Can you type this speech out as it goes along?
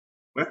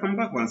Welcome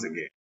back once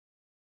again.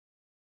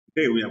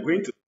 Today we are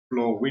going to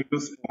explore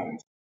Windows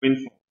Forms,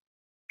 WinForms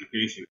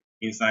application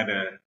inside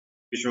the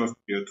Visual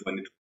Studio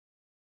 2020.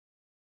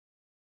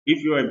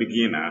 If you are a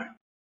beginner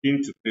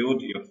looking to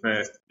build your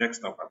first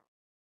desktop app,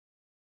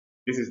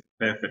 this is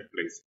the perfect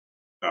place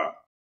to start.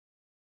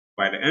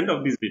 By the end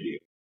of this video,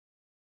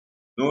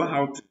 know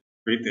how to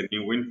create a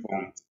new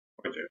WinForms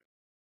project,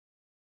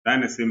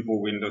 design a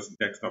simple Windows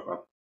desktop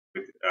app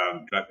with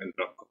drag and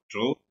drop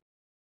control,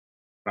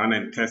 run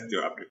and test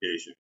your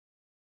application.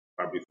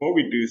 But before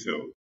we do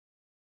so,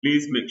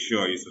 please make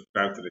sure you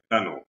subscribe to the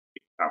channel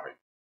if you haven't.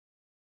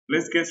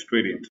 Let's get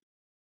straight into it.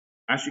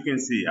 As you can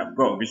see, I've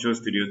got Visual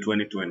Studio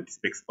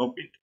 2026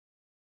 open.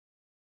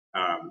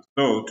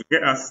 So to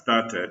get us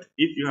started,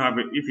 if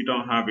you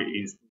don't have it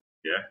installed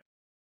here,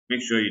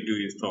 make sure you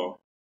do install.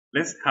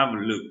 Let's have a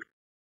look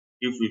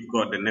if we've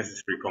got the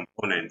necessary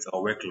components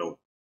or workload to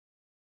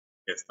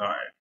get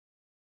started.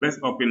 Let's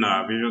open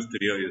our Visual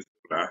Studio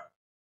installer.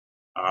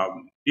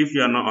 If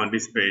you are not on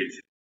this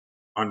page,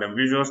 on the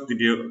Visual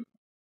Studio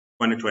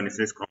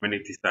 2026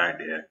 community side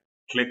here,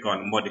 click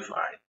on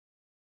Modify.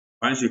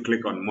 Once you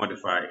click on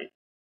Modify,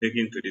 take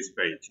you to this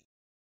page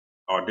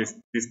or this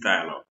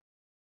dialog.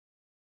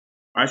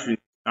 As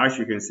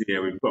you can see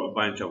here, we've got a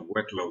bunch of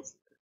workloads.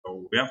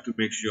 So we have to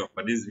make sure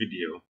for this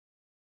video,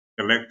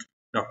 select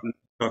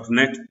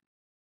 .NET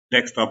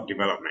Desktop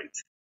Development.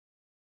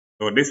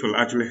 So this will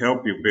actually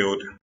help you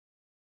build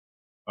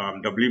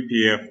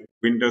WPF,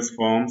 Windows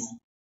Forms,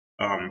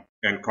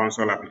 and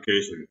console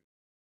applications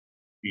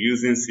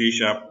using C#,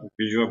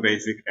 Visual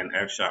Basic, and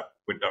F#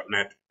 with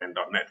 .NET and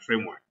 .NET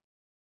Framework.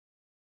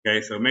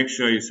 Okay, so make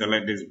sure you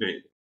select this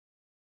page,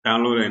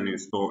 download and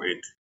install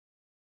it.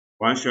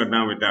 Once you're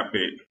done with that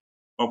page,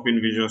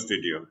 open Visual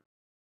Studio.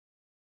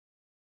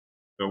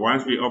 So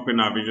once we open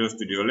our Visual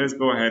Studio, let's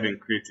go ahead and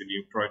create a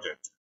new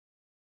project.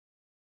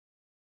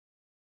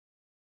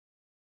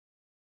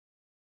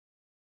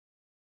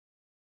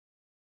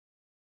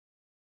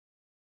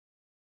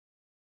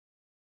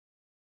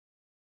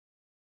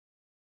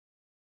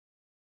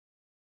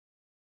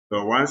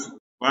 So once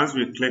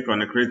we click on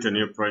the create a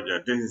new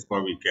project, this is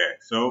what we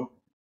get. So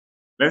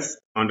let's,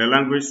 on the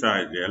language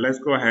side here, let's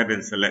go ahead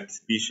and select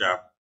C#,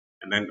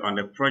 and then on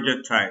the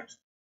project types,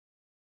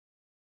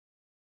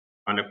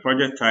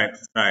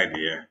 side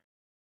here,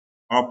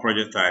 all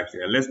project types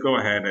here, let's go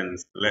ahead and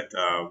select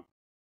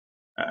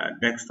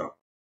desktop.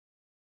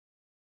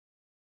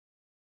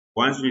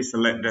 Once we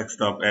select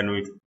desktop and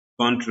we've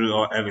gone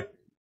through everything,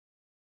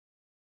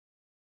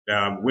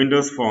 the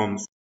Windows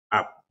Forms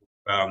app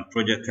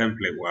project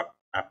template will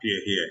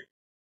appear here.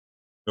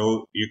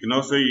 So you can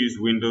also use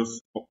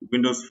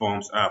Windows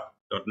Forms app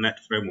 .NET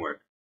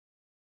Framework,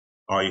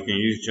 or you can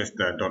use just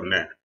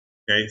 .NET.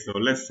 Okay, so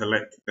let's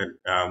select the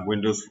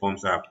Windows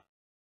Forms app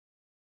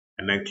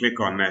and then click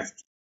on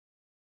Next.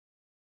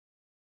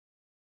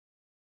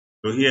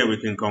 So here we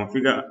can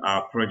configure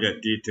our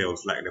project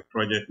details like the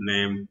project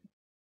name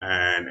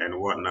and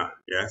whatnot.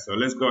 Yeah, so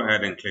let's go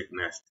ahead and click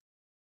Next.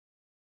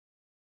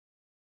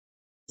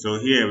 So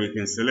here we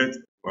can select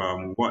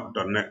what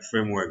 .NET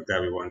framework that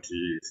we want to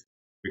use.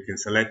 We can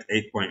select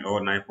 8.0,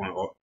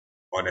 9.0,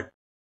 or the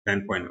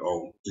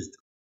 10.0, which is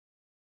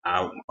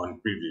out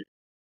on preview.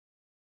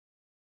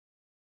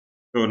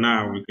 So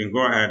now we can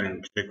go ahead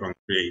and click on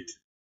Create.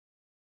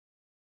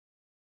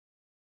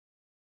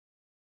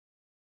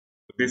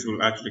 So this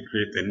will actually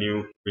create a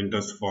new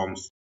Windows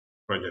Forms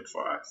project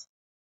for us.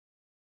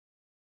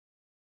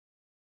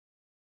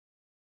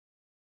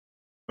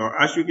 So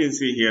as you can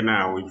see here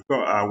now, we've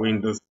got our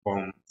Windows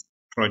Forms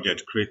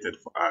project created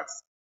for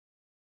us.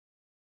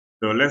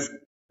 So let's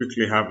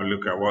quickly have a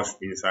look at what's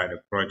inside the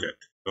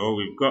project. So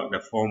we've got the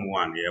Form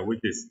 1 here,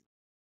 which is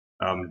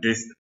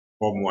this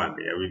Form 1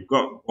 here. We've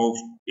got both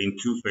in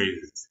two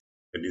phases,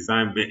 the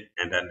design bit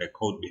and then the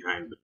code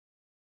behind it.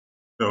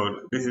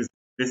 So this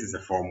is a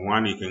Form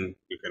 1. You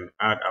can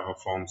add other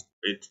forms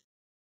to it,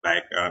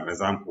 like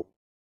example,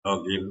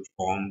 login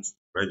forms,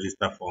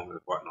 register forms,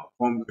 and whatnot.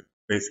 Forms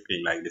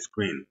basically like the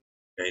screen.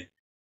 Okay.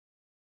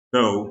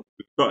 So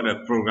we've got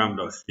the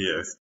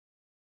program.cs,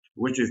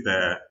 which is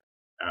the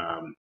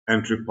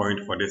entry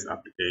point for this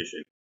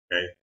application.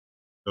 Okay.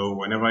 So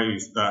whenever you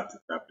start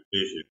the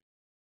application,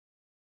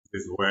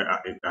 this is where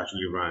it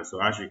actually runs. So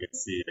as you can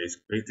see, it's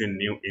creating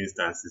new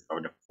instances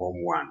of the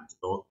Form 1.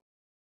 So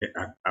the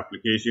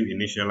application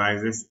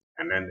initializes,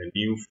 and then the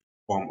new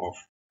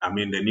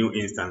the new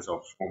instance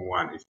of Form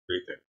 1 is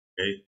created.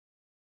 Okay.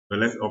 So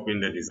let's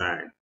open the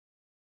design.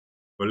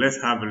 So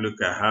let's have a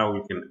look at how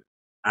we can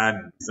add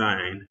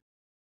design,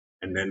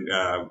 and then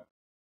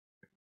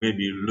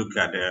maybe look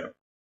at the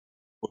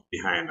code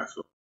behind us.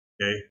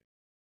 Okay.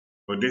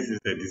 So this is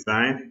the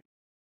design.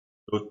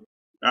 So to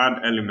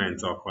add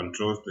elements or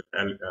controls to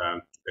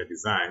the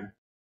design,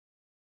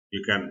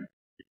 you can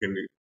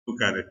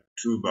look at the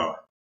toolbar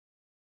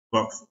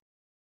box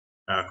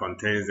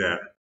contains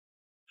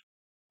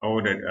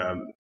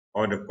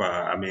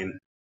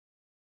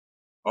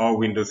all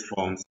Windows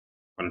Forms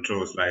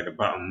controls like the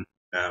button,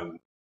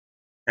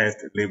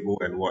 text, label,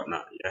 and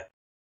whatnot. Yeah.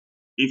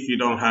 if you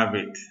don't have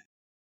it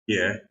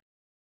here,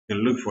 you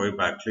can look for it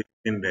by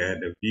clicking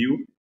the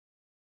view.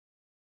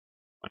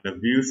 On the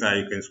view side,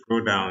 you can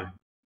scroll down.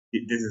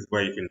 This is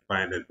where you can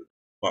find the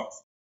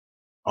box.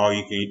 Or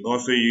you can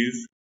also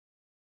use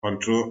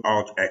Control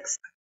Alt X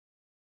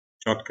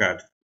shortcut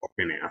to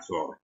open it as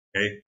well.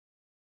 Okay.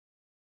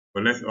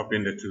 So let's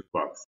open the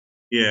toolbox.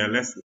 Here,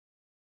 let's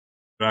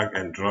drag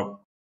and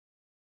drop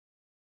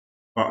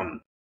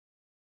button.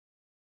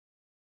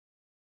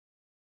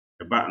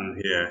 The button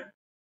here.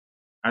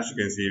 As you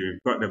can see,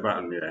 we've got the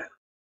button here,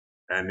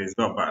 and it's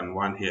got button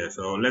 1 here.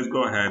 So let's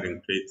go ahead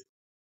and create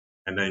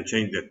and then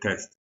change the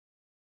text.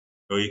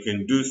 So you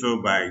can do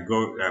so by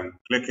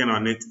clicking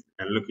on it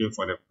and looking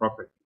for the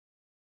property.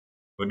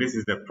 So this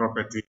is the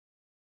property.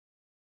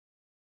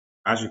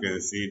 As you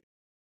can see,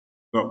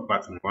 got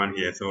button 1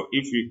 here. So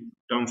if you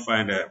don't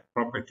find a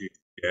property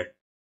here,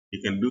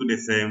 you can do the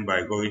same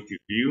by going to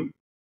view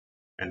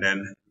and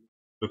then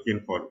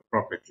looking for the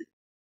property.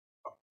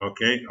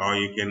 Okay, or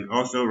you can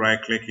also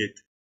right click it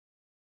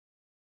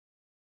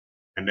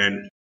and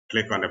then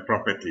click on the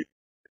property.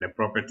 The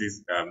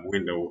properties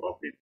window will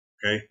open.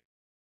 Okay,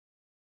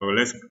 so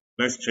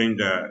let's change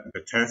the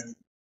text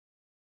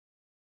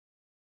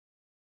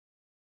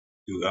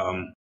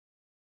to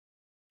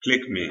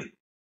click me.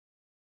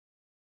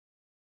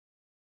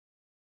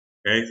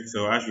 Okay,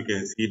 so as you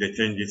can see, the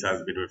changes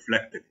has been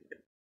reflected here.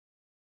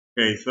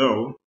 Okay,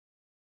 so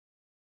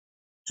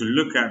to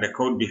look at the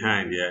code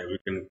behind here, we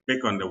can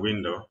click on the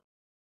window,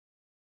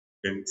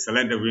 then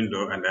select the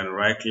window and then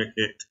right click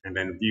it and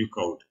then view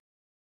code.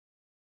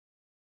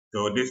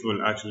 So this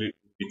will actually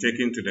be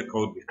taken to the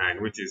code behind,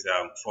 which is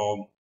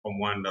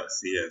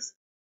form1.cs.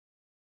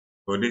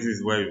 So this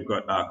is where we've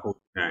got our code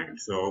behind.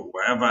 So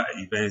whatever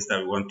events that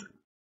we want to,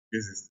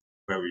 this is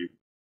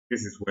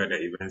where the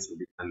events will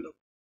be handled.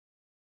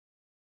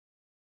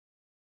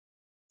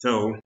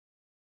 So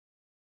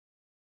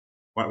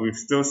what we've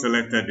still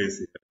selected is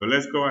here. So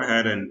let's go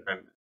ahead and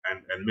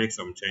make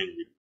some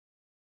changes.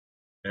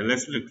 And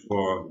let's look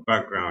for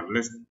background.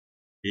 Let's see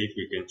if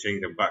we can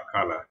change the back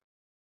color.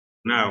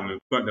 Now we've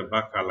got the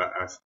back color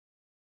as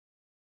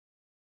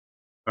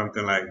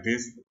something like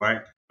this,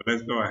 right? So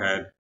let's go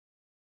ahead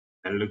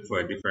and look for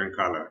a different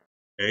color.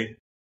 Okay.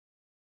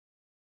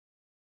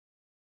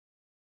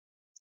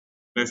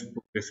 Let's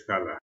put this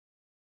color.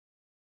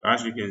 So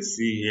as you can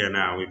see here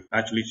now, we've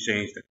actually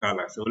changed the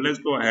color. So let's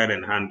go ahead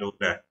and handle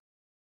the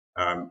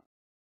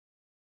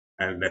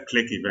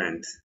click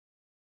event.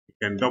 You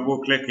can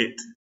double click it.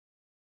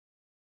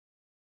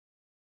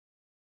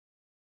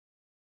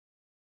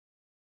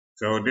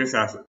 So this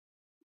has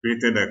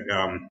created a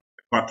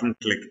button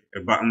click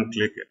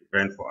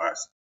event for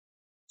us.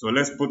 So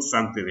let's put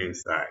something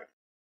inside.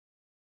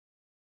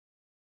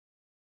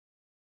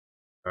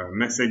 A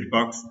message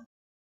box.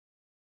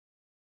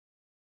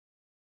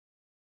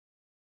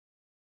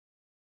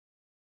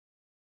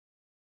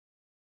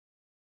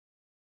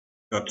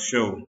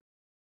 Show.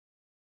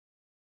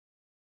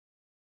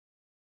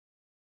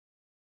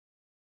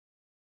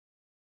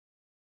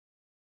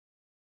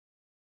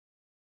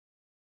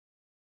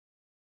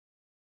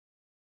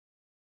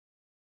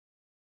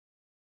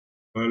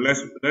 Well,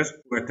 let's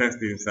put a text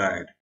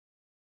inside.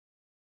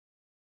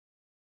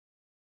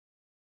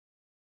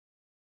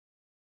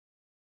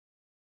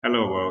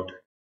 Hello world.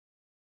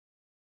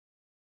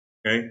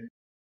 Okay.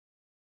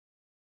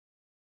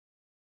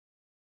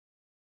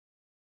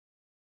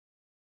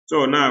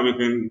 So now we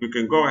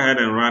can go ahead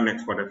and run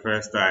it for the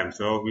first time.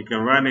 So we can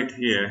run it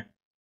here.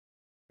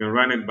 We can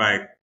run it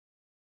by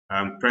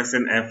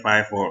pressing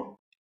F5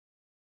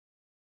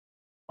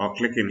 or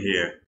clicking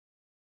here.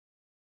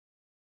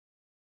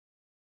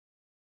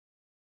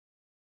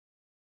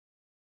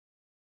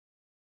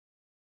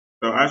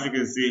 So as you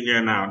can see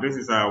here now, this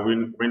is our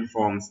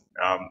WinForms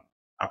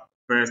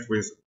first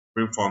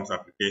WinForms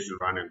application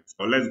running.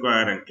 So let's go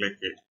ahead and click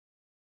it,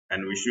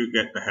 and we should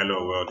get the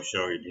hello world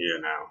showing here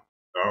now.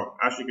 So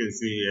as you can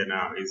see here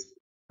now, it's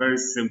very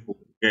simple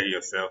to get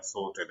yourself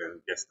sorted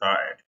and get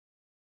started.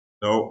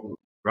 So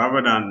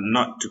rather than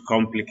not to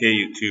complicate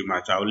you too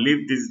much, I'll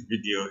leave this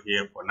video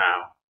here for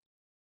now,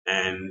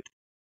 and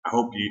I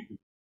hope you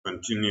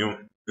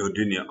continue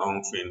building your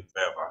own thing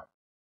further.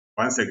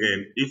 Once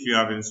again, if you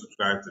haven't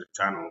subscribed to the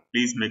channel,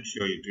 please make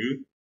sure you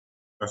do,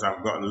 because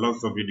I've got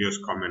lots of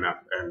videos coming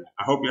up, and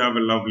I hope you have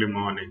a lovely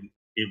morning,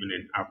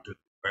 evening, afternoon,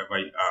 wherever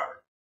you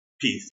are. Peace.